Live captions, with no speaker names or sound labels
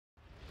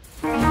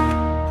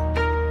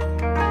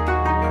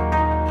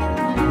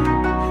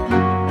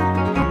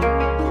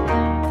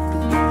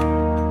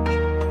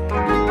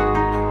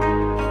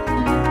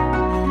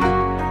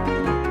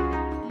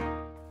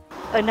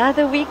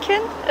another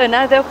weekend,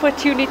 another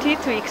opportunity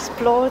to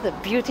explore the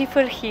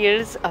beautiful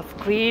hills of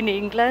Green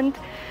England,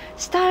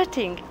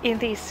 starting in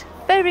this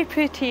very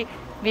pretty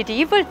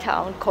medieval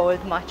town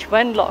called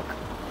Wenlock.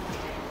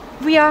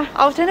 We are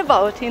out and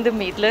about in the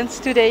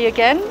Midlands today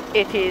again.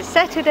 It is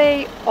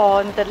Saturday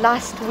on the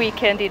last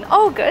weekend in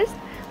August,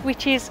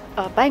 which is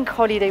a bank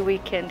holiday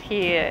weekend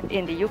here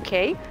in the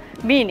UK,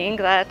 meaning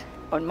that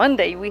on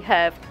Monday we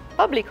have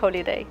public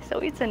holiday, so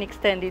it's an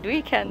extended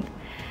weekend.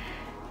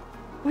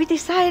 We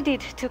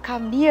decided to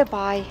come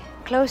nearby,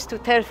 close to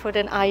Telford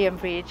and Iron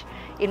Bridge,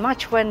 in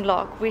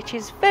Wenlock, which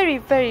is very,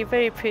 very,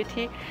 very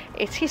pretty.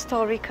 It's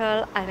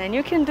historical, and then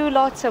you can do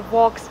lots of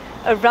walks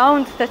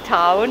around the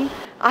town.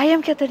 I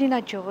am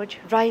Katarina George,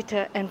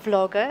 writer and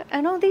vlogger,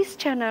 and on this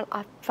channel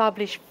I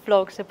publish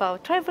vlogs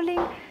about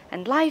traveling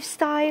and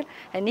lifestyle.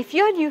 And if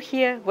you are new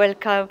here,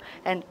 welcome,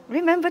 and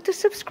remember to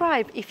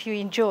subscribe if you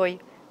enjoy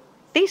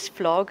this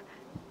vlog,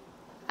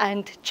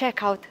 and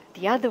check out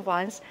the other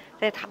ones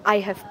that I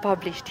have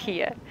published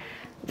here.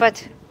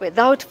 But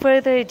without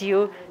further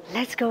ado,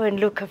 let's go and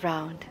look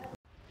around.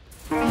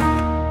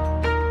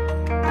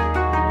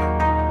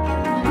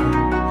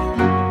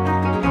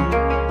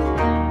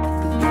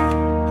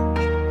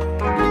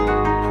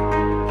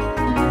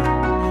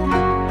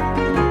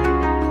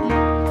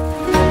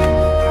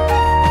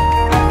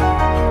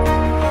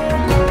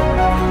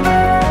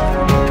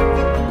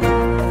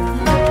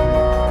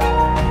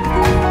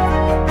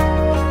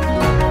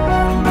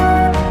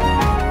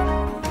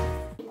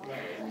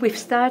 We've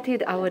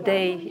started our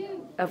day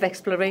of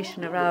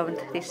exploration around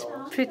this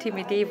pretty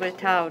medieval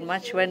town,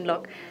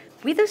 Wenlock,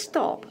 with a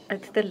stop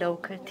at the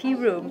local tea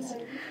rooms.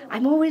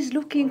 I'm always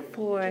looking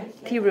for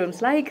tea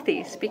rooms like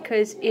this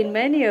because in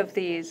many of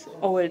these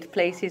old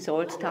places,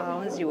 old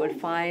towns, you will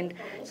find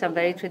some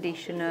very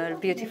traditional,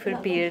 beautiful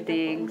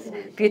buildings,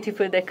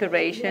 beautiful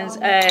decorations,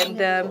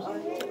 and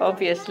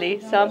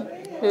obviously some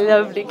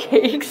lovely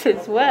cakes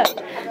as well.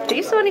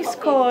 This one is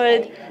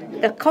called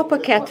the Copper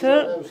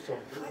Kettle,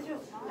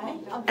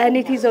 and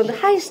it is on the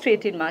high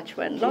street in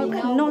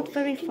Wenlock, not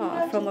very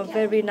far from a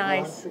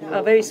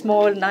very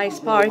small,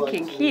 nice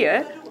parking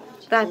here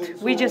that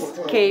we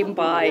just came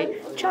by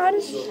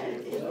chance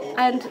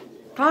and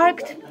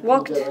parked,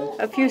 walked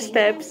a few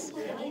steps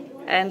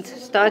and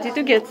started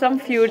to get some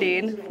fuel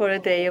in for a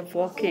day of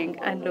walking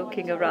and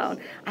looking around.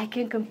 I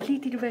can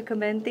completely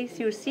recommend this.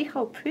 You'll see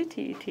how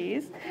pretty it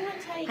is.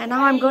 And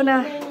now I'm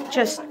gonna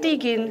just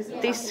dig in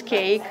this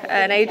cake,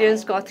 and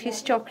Adrian's got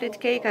his chocolate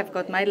cake, I've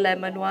got my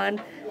lemon one.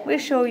 We'll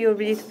show you a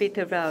little bit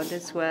around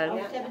as well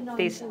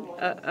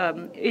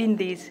in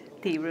these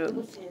tea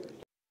rooms.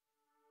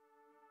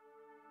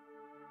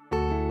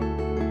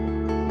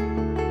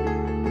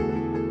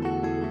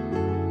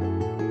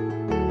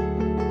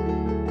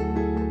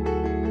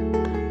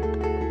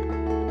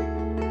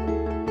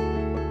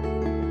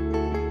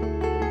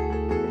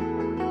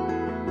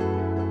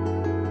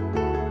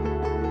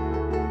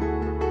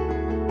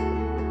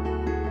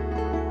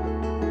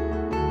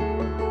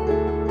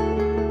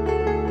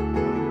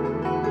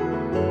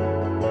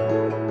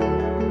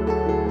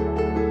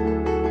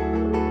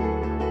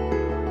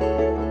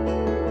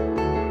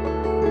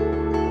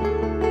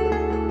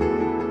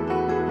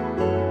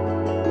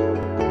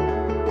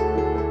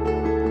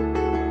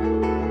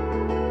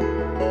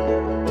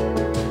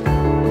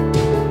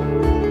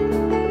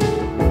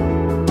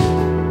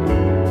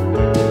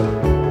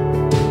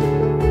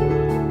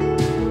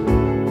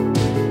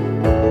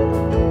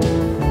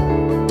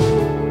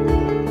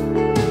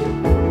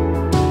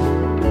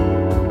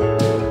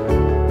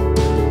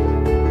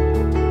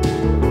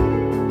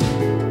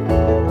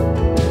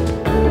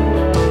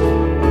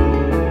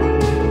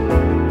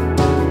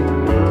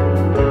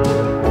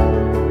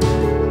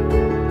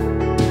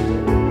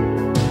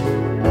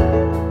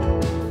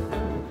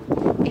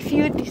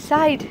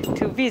 Decide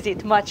to visit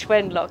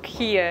Wenlock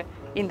here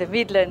in the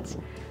Midlands,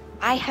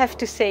 I have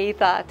to say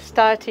that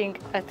starting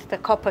at the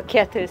Copper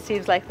Kettle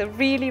seems like the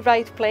really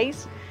right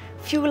place.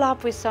 Fuel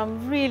up with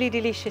some really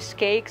delicious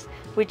cakes.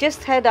 We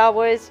just had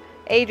ours,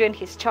 Adrian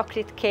his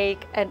chocolate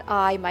cake and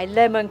I my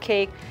lemon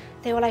cake.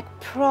 They were like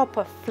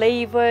proper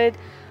flavored,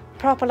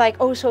 proper like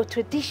also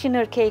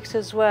traditional cakes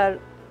as well,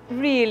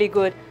 really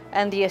good.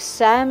 And the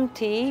Assam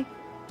tea,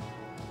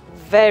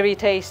 very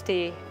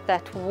tasty,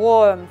 that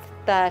warmth,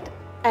 that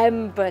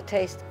amber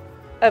taste,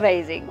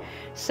 amazing.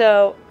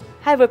 So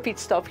have a pit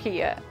stop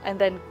here and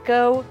then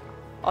go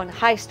on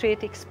High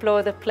Street,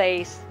 explore the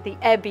place, the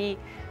Abbey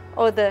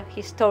or the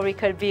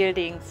historical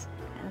buildings,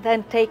 and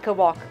then take a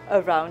walk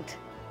around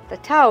the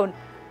town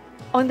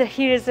on the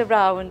hills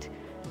around,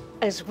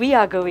 as we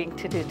are going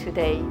to do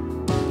today.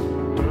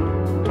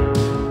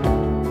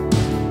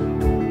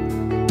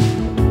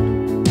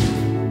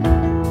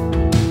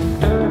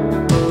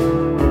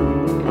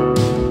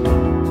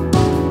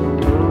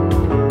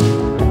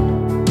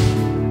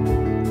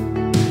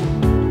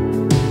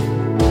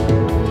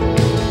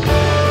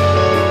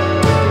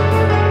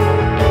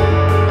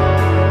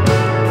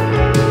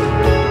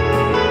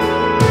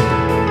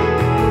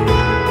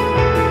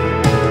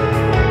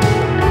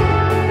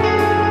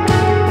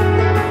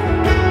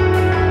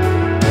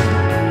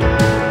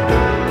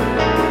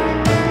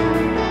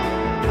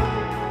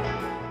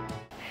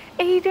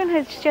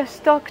 message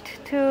just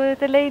talked to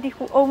the lady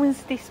who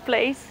owns this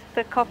place,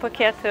 the Copper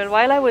Kettle,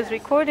 while I was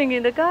recording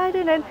in the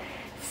garden, and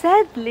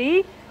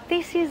sadly,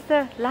 this is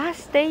the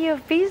last day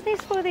of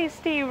business for these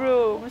tea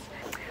rooms.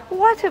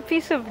 What a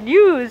piece of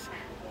news!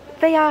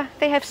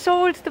 They have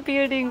sold the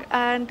building,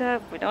 and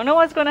we don't know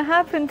what's going to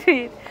happen to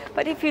it.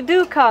 But if you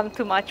do come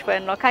to Much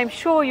Wenlock, I'm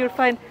sure you'll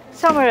find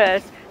somewhere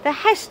else there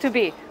has to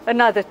be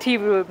another tea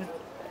room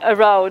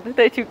around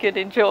that you can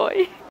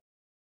enjoy.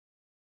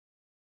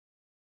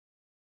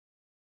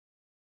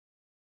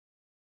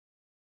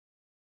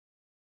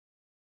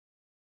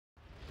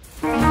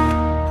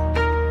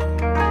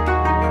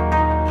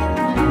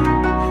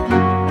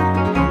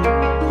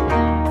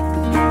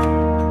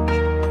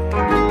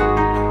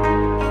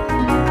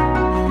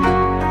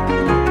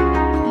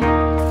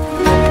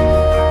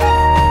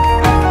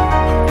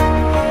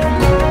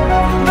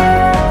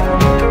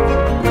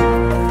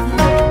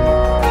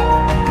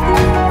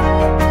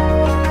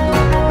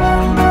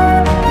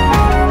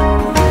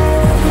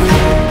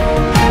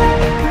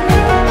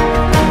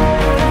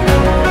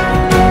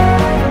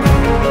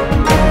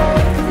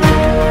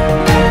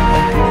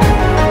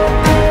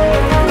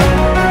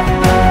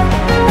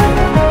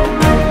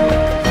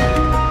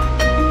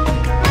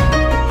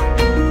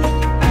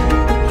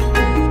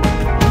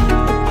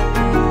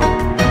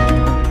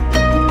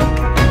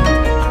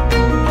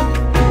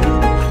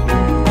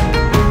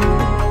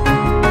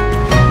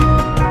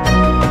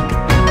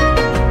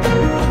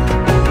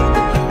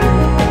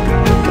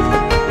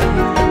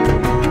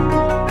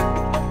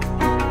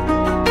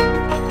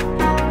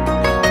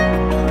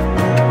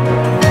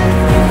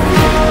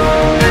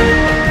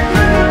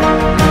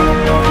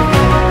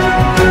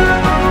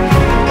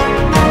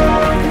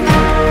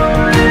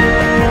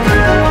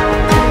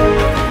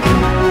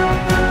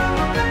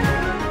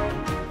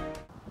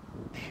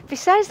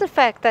 Besides the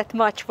fact that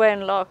Much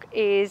Wenlock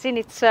is in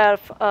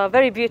itself a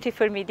very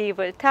beautiful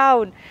medieval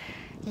town,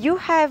 you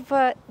have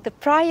the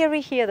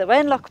priory here, the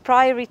Wenlock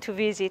Priory, to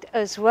visit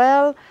as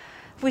well,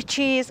 which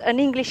is an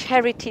English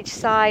heritage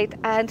site,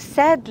 and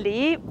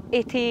sadly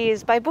it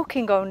is by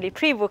booking only,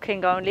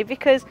 pre-booking only,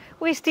 because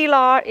we still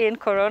are in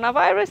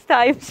coronavirus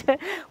times.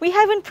 We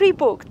haven't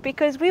pre-booked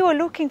because we were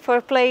looking for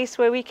a place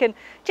where we can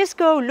just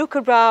go look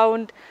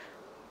around,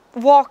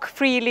 walk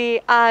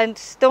freely, and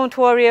don't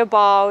worry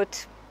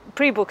about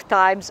pre-book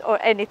times or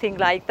anything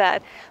like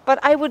that. But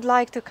I would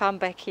like to come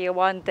back here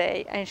one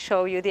day and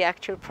show you the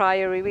actual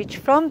priory, which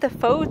from the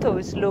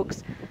photos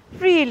looks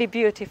really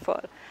beautiful.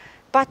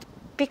 But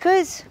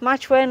because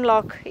Much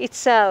Wenlock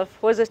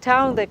itself was a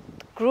town that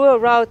grew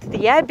around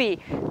the abbey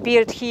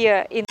built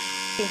here in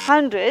the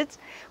 1800s,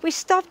 we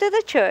stopped at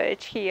the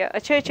church here, a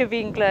Church of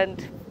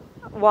England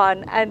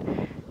one,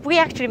 and we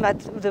actually met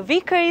the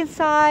vicar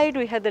inside.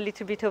 We had a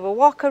little bit of a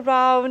walk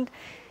around.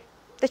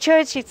 The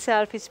church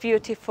itself is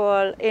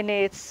beautiful in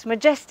its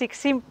majestic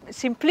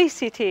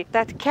simplicity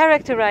that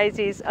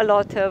characterizes a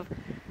lot of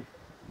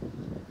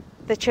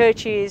the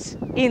churches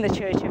in the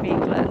Church of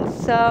England.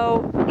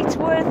 So it's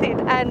worth it.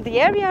 And the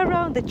area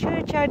around the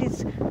churchyard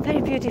is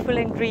very beautiful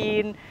and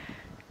green,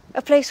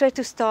 a place where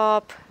to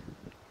stop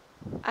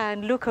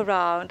and look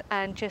around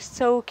and just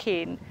soak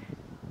in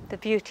the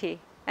beauty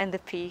and the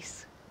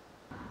peace.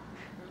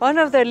 One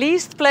of the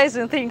least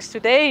pleasant things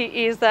today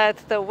is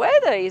that the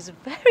weather is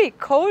very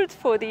cold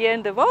for the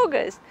end of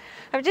August.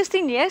 I've just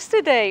seen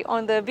yesterday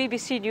on the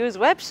BBC News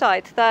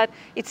website that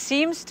it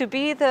seems to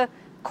be the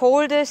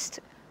coldest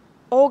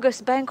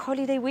August bank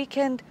holiday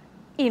weekend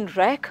in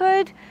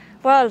record.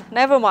 Well,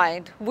 never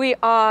mind. We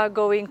are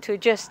going to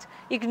just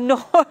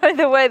ignore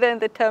the weather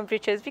and the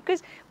temperatures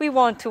because we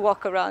want to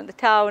walk around the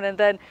town and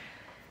then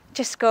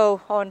just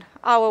go on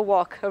our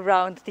walk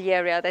around the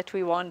area that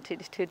we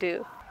wanted to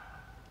do.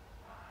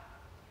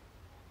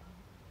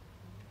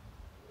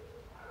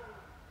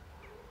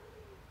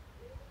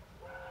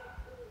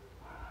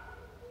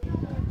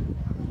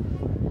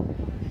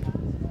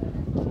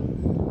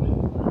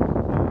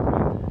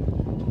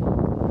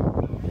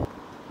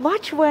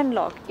 Much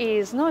Wenlock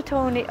is not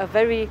only a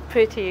very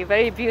pretty,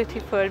 very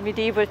beautiful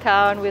medieval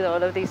town with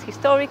all of these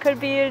historical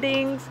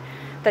buildings,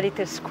 the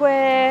little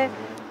square,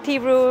 tea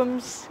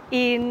rooms,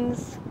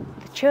 inns,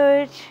 the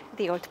church,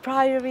 the old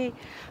priory,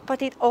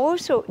 but it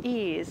also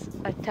is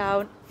a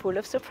town full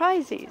of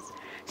surprises,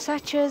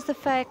 such as the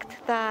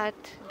fact that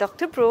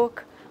Dr.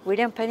 Brooke,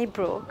 William Penny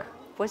Brooke,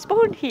 was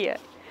born here.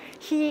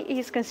 He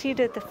is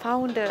considered the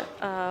founder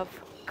of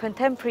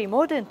contemporary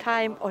modern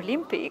time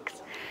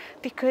Olympics,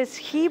 because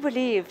he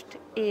believed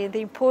in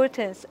the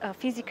importance of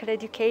physical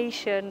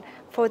education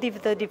for the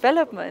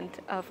development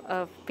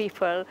of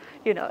people,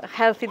 you know,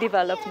 healthy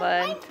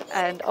development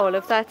and all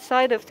of that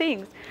side of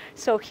things.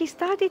 So he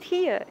started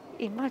here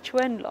in Much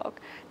Wenlock,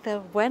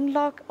 the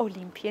Wenlock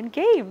Olympian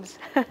Games.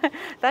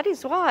 That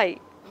is why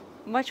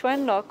Much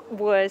Wenlock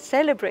was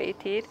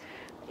celebrated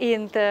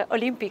in the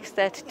Olympics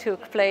that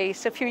took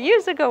place a few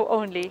years ago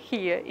only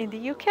here in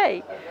the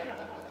UK.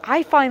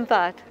 I find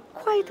that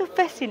quite a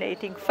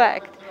fascinating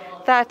fact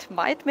that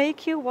might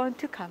make you want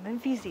to come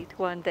and visit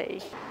one day.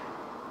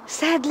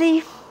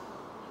 Sadly,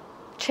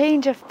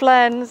 change of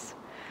plans.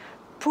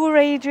 Poor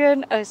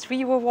Adrian, as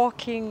we were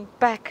walking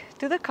back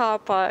to the car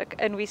park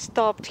and we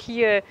stopped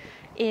here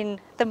in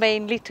the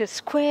main little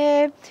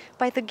square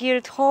by the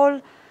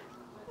Guildhall,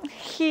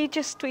 he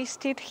just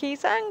twisted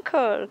his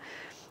ankle.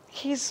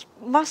 His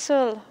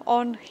muscle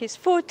on his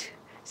foot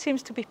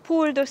seems to be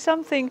pulled or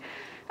something,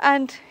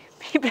 and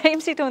he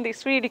blames it on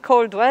this really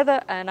cold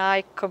weather, and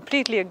I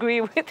completely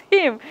agree with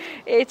him.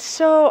 It's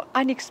so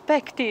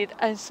unexpected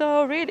and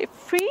so really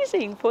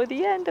freezing for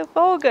the end of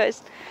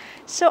August.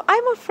 So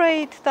I'm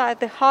afraid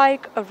that the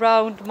hike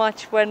around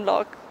Much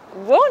Wenlock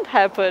won't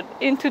happen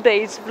in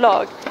today's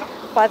vlog,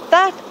 but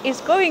that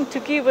is going to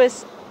give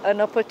us an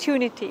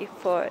opportunity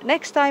for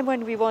next time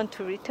when we want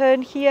to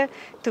return here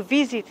to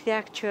visit the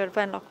actual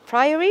Wenlock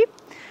Priory,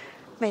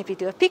 maybe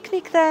do a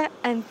picnic there,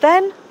 and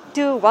then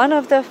do one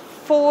of the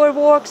 4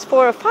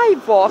 or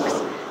 5 walks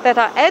that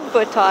are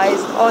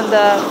advertised on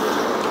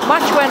the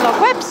Much Wenlock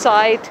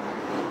website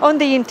on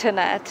the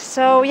internet.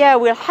 So yeah,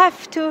 we'll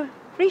have to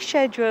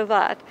reschedule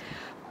that.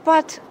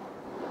 But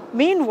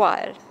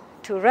meanwhile,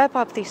 to wrap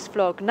up this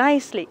vlog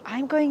nicely,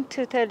 I'm going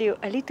to tell you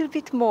a little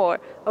bit more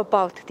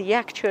about the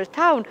actual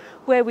town,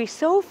 where we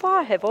so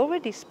far have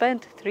already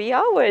spent 3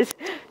 hours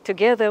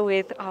together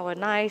with our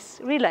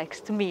nice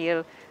relaxed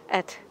meal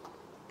at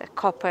the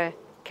Copper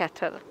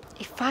Kettle.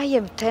 If I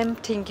am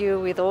tempting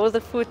you with all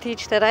the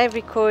footage that I've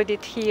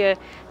recorded here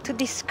to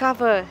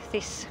discover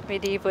this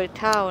medieval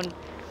town,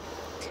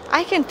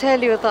 I can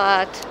tell you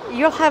that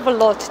you'll have a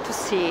lot to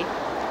see.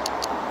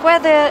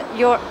 Whether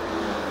you're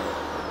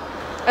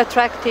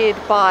attracted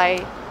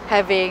by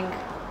having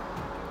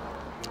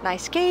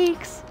nice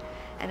cakes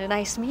and a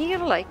nice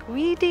meal like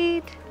we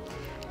did,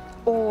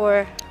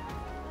 or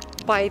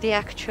by the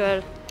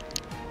actual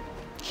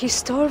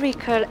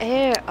historical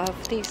air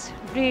of this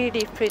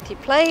really pretty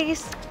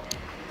place,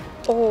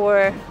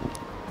 or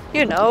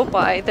you know,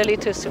 by the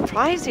little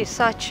surprises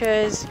such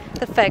as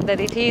the fact that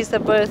it is the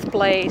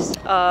birthplace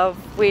of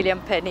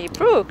William Penny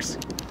Brooks.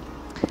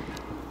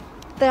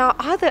 There are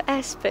other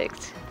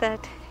aspects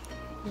that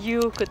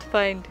you could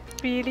find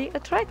really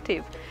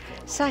attractive,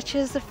 such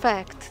as the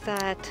fact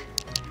that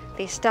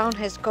this town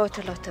has got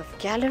a lot of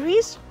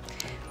galleries.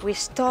 We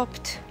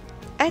stopped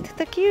at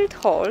the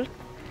Guildhall,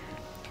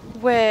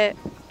 where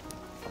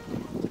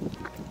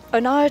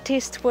an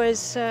artist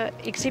was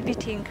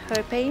exhibiting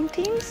her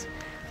paintings.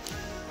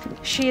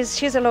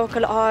 She's a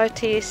local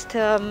artist,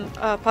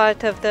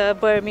 part of the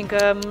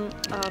Birmingham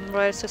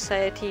Royal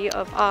Society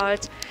of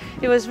Arts.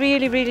 It was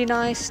really, really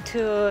nice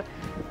to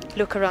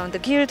look around the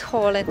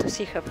Guildhall and to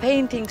see her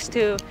paintings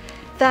too.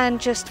 Then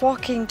just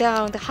walking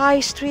down the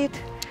high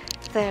street,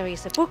 there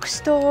is a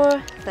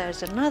bookstore,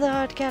 there's another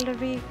art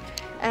gallery,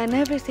 and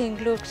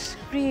everything looks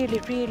really,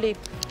 really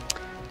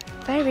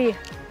very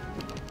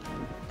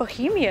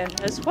bohemian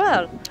as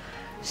well.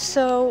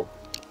 So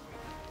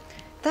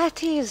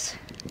that is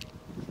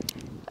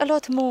a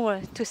lot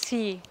more to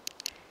see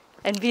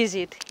and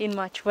visit in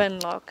Much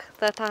Wenlock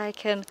that I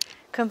can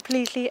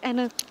completely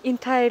and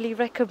entirely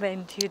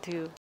recommend you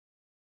do.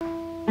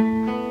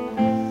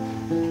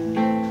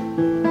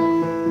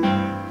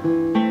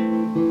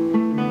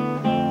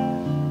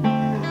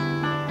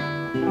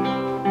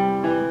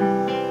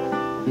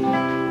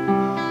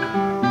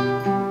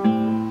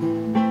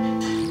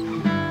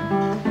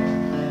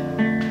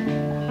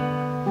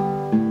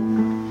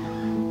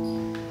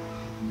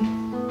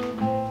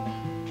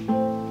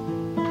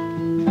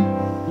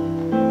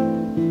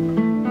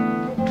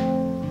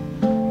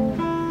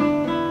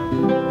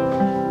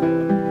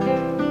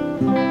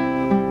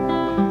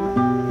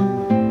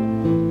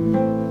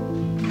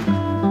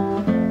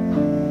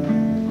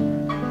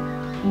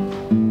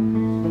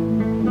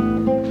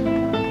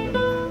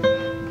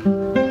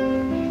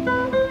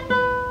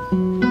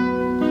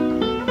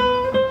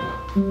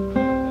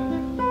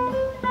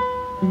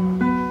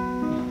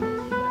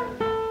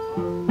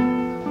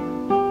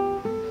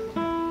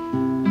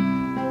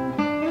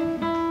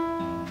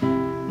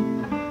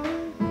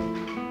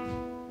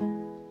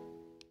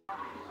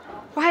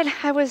 While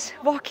I was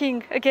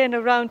walking again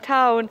around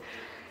town,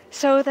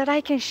 so that I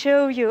can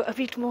show you a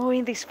bit more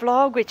in this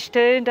vlog, which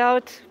turned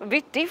out a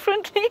bit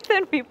differently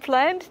than we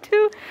planned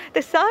to.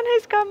 The sun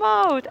has come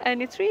out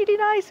and it's really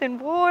nice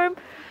and warm,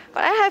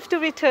 but I have to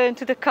return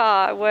to the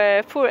car,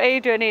 where poor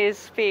Adrian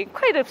is being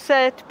quite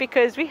upset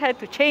because we had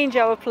to change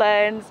our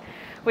plans.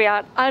 We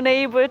are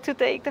unable to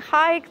take the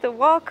hike, the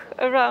walk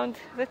around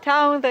the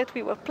town that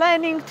we were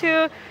planning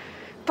to.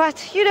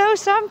 But you know,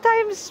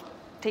 sometimes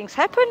things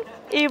happen.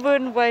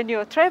 Even when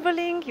you're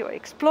traveling, you're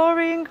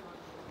exploring,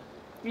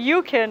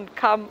 you can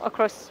come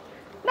across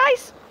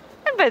nice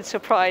and bad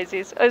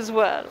surprises as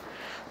well.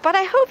 But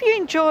I hope you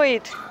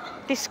enjoyed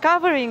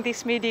discovering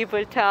this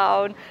medieval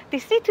town,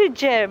 this little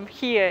gem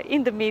here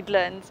in the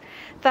Midlands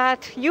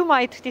that you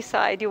might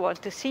decide you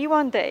want to see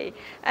one day.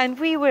 And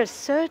we will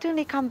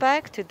certainly come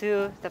back to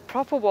do the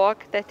proper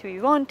walk that we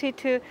wanted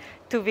to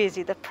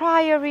visit the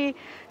Priory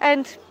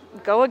and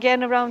go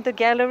again around the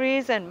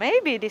galleries and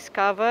maybe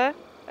discover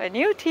a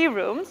new tea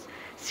rooms,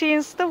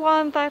 since the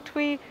one that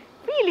we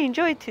really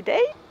enjoyed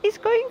today is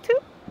going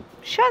to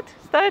shut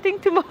starting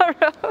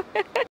tomorrow.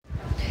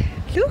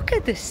 Look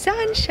at the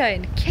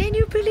sunshine, can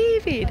you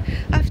believe it?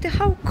 After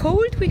how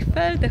cold we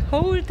felt the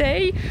whole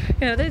day,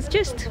 you know, there's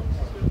just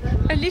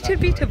a little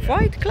bit of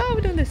white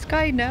cloud on the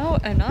sky now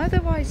and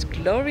otherwise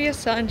glorious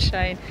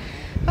sunshine.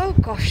 Oh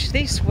gosh,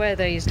 this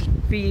weather is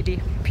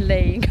really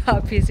playing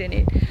up, isn't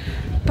it?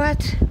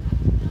 But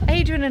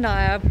Adrian and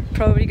I are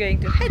probably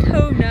going to head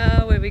home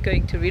now, where we're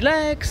going to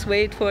relax,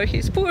 wait for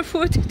his poor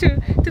foot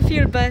to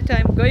feel better.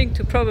 I'm going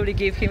to probably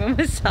give him a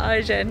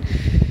massage and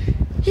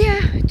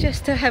yeah,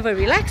 just to have a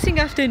relaxing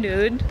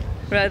afternoon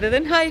rather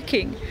than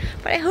hiking.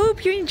 But I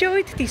hope you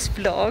enjoyed this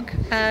vlog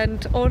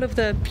and all of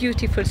the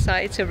beautiful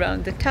sights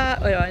around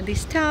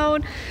this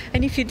town.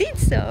 And if you did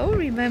so,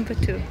 remember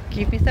to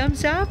give me a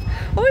thumbs up.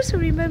 Also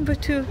remember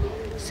to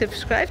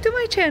subscribe to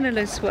my channel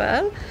as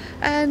well.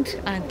 And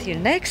until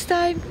next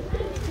time,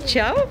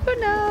 ciao for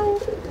now.